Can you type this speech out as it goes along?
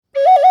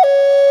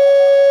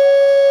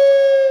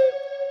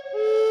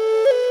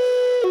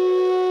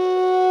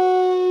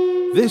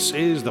This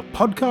is the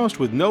podcast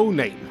with no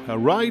name, a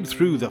ride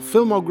through the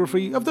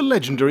filmography of the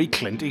legendary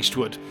Clint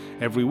Eastwood.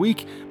 Every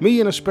week, me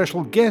and a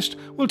special guest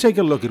will take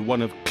a look at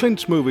one of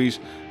Clint's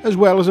movies, as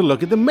well as a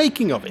look at the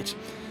making of it.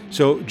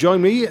 So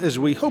join me as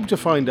we hope to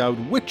find out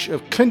which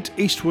of Clint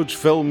Eastwood's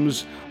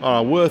films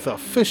are worth a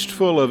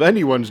fistful of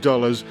anyone's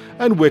dollars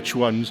and which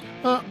ones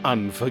are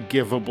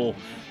unforgivable.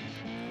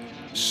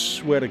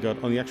 Swear to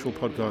God, on the actual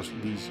podcast,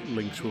 these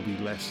links will be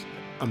less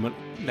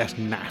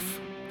naff.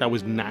 That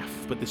was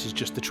naff, but this is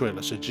just the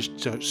trailer,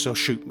 so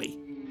shoot me.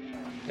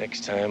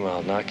 Next time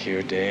I'll knock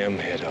your damn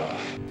head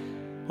off.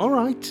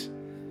 Alright.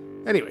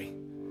 Anyway,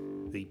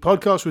 the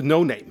podcast with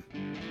no name.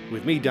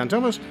 With me, Dan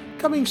Thomas,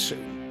 coming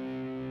soon.